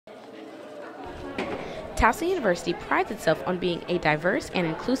Towson University prides itself on being a diverse and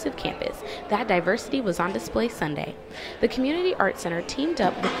inclusive campus. That diversity was on display Sunday. The Community Arts Center teamed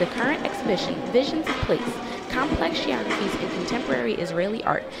up with the current exhibition, Visions of Place, Complex Geographies in Contemporary Israeli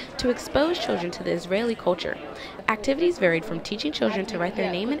Art, to expose children to the Israeli culture. Activities varied from teaching children to write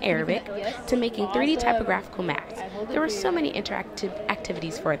their name in Arabic to making 3D typographical maps. There were so many interactive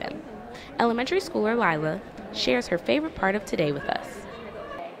activities for them. Elementary schooler Lila shares her favorite part of today with us.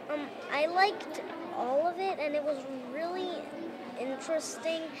 I liked all of it, and it was really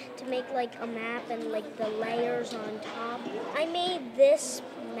interesting to make like a map and like the layers on top. I made this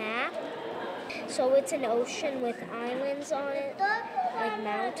map, so it's an ocean with islands on it, like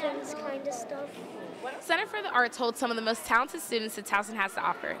mountains kind of stuff. Center for the Arts holds some of the most talented students that Towson has to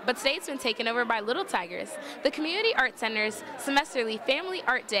offer, but today it's been taken over by Little Tigers. The Community Arts Center's semesterly Family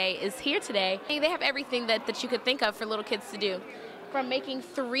Art Day is here today. They have everything that you could think of for little kids to do, from making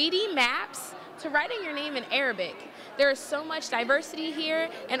 3D maps to writing your name in Arabic. There is so much diversity here,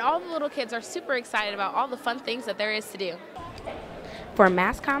 and all the little kids are super excited about all the fun things that there is to do. For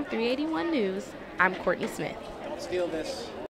MassCom 381 News, I'm Courtney Smith. Don't steal this.